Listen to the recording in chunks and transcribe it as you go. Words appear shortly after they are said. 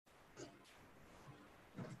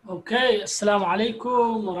Okay, Assalamu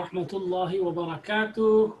alaikum wa rahmatullahi wa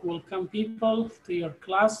barakatuh. Welcome people to your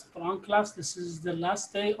class, Quran class. This is the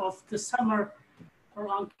last day of the summer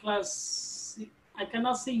Quran class. I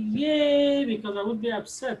cannot say yay because I would be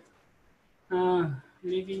upset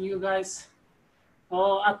leaving you guys.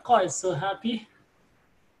 Oh, Atqa is so happy.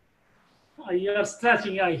 You're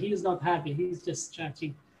stretching. Yeah, he's not happy. He's just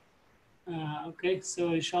stretching. Okay,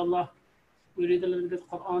 so inshallah, we read a little bit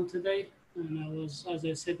Quran today. And I was, as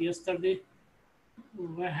I said yesterday,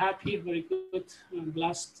 we're happy, very good,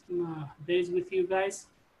 blessed days with you guys.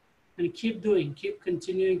 And keep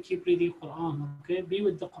continuing, keep reading Quran, okay? Be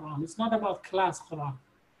with the Quran. It's not about class Quran.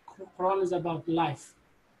 Quran is about life,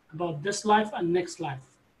 about this life and next life.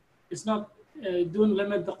 It's not, don't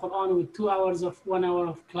limit the Quran with 2 hours of 1 hour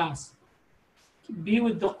of class. Be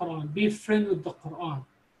with the Quran, be friend with the Quran.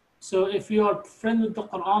 So if you are friend with the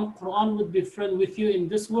Quran, Quran would be friend with you in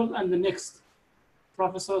this world and the next.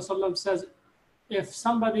 Prophet ﷺ says, if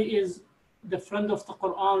somebody is the friend of the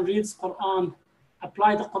Quran, reads Quran,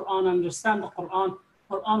 apply the Quran, understand the Quran,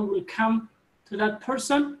 Quran will come to that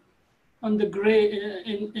person on the grave,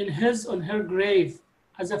 in his or her grave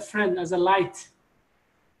as a friend, as a light,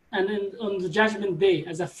 and on the judgment day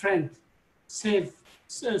as a friend, save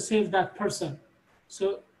that person.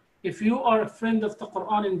 So if you are a friend of the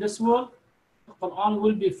Quran in this world, the Quran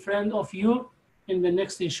will be friend of you in the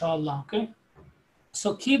next, inshallah, okay?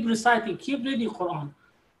 So keep reciting, keep reading Quran.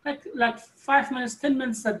 Like 5 minutes, 10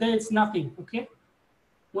 minutes a day, it's nothing, okay?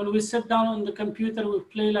 When we sit down on the computer, we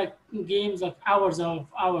play like games of hours,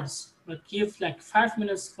 but give like 5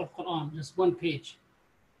 minutes for Quran, just one page.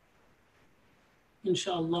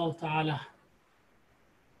 Inshallah ta'ala.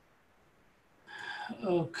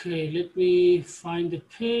 Okay, let me find the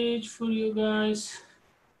page for you guys.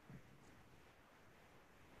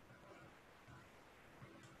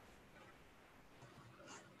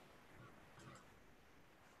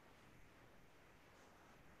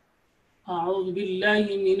 أعوذ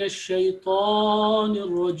بالله من الشيطان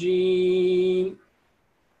الرجيم.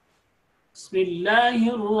 بسم الله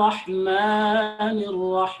الرحمن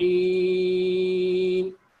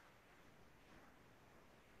الرحيم.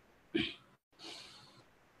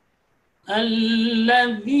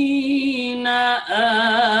 الذين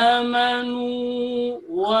آمنوا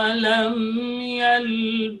ولم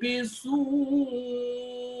يلبسوا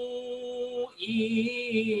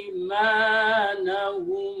إيمانهم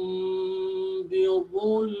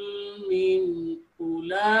بظلم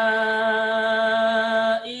أولئك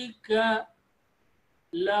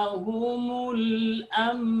لهم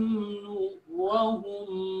الأمن وهم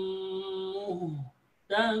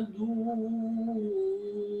مهتدون.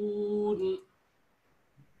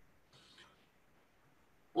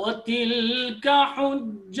 وتلك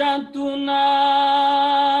حجتنا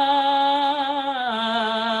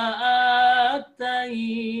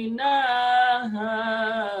آتيناها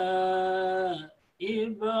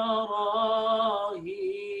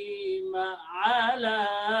إبراهيم على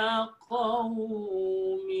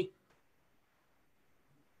قومه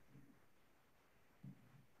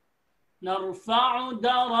نرفع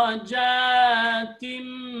درجات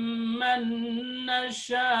من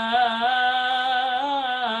نشاء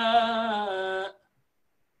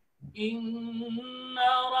إن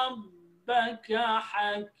ربك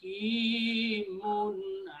حكيم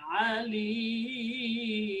عليم.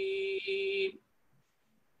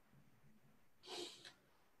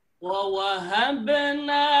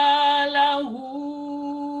 ووهبنا له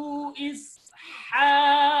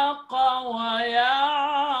إسحاق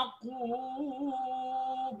ويعقوب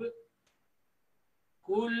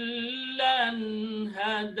كلا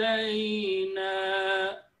هدينا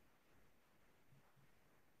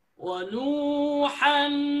ونوحا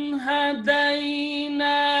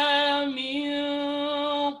هدينا من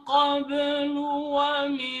قبل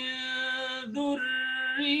ومن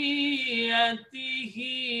ذريته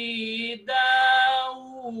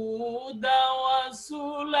داود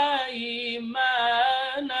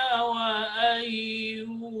وسليمان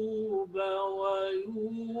وأيوب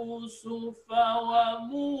ويوسف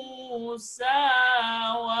وموسى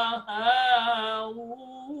وهارون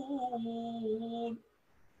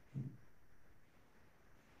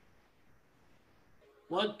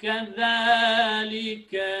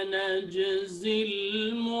وكذلك نجزي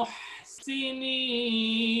المحسنين.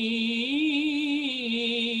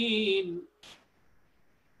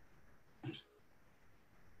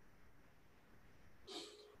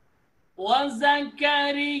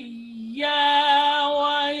 وزكريا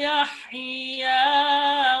ويحيى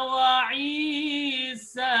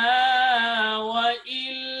وعيسى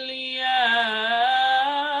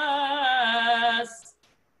وإلياس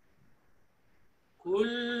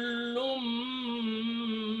كل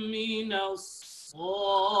من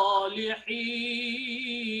الصالحين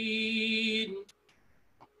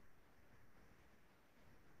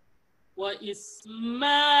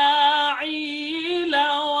وإسماعيل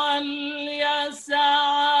واليسع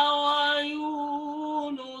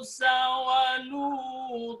ويونس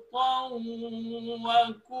ولوطا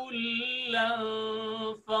وكلا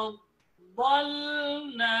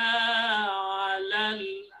فضلنا على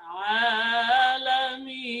العالمين.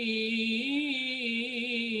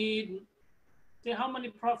 See how many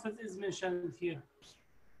prophets is mentioned here?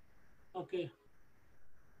 Okay.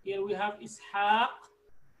 Here we have Ishaq,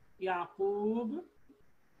 Yaqub,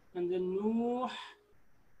 and then Nuh,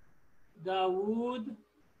 Dawood,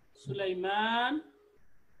 Sulaiman,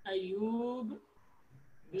 Ayub,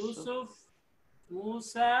 Yusuf,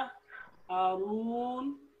 Musa,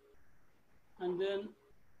 Harun, and then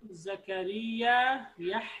Zakaria,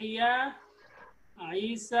 Yahya,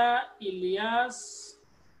 Isa, Ilyas,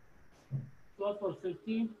 12 or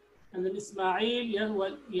 13, and then Ismail,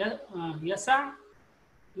 Yasa,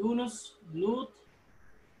 Yunus, Lut.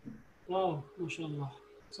 Wow, mashallah.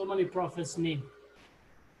 So many prophets' names.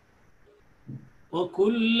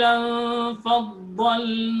 وَكُلًّا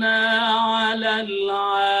فَضَّلْنَا عَلَى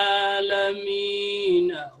الْعَالَمِينَ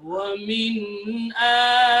وَمِنْ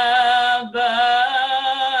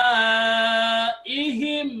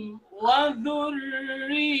آبَائِهِمْ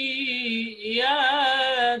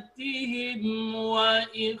وَذُرِّيَّاتِهِمْ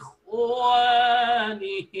وَإِخْوَانِهِمْ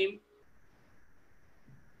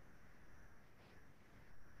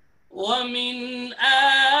ومن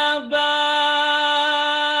آبائهم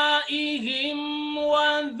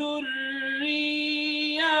وذرياتهم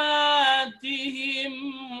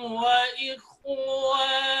وإخوانهم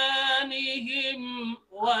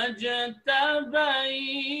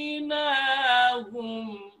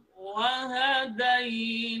واجتبيناهم وهديناهم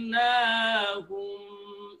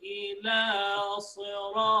إلى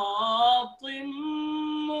صراط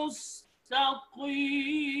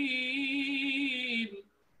مستقيم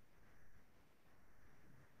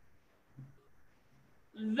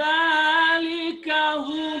ذلك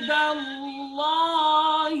هدى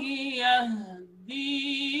الله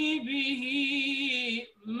يهدي به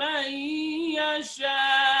من يشاء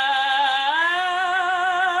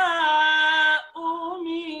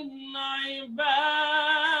من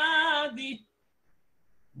عباده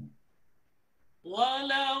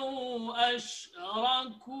ولو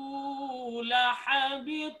أشركوا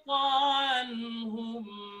لحبط عنهم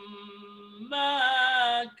ما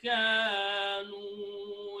كانوا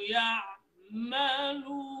يعملون.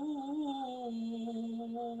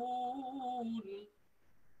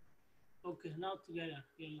 Okay, now together.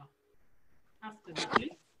 يلا. After that,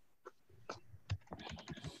 please.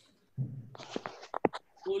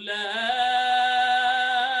 أولئك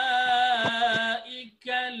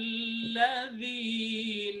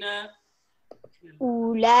الذين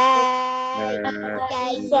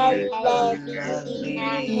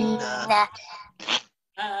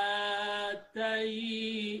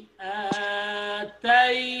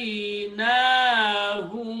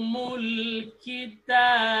آتيناهم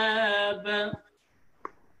الكتاب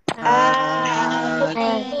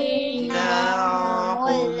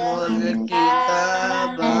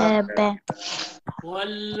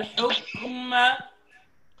والحكم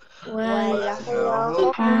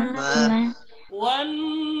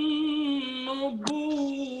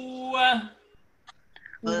والنبوة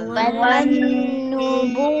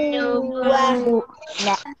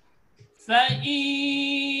فإن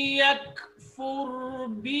يكفر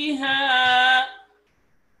بها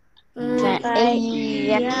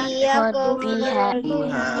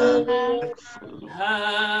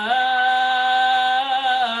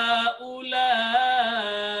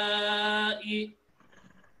هؤلاء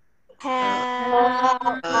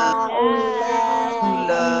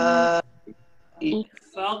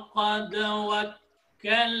فقد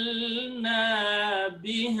وكلنا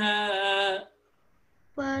بها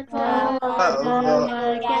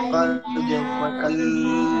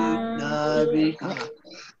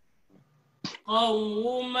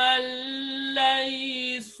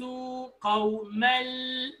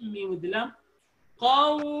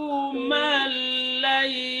قوما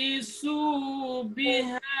ليسوا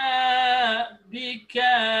بها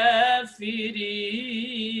بكافرين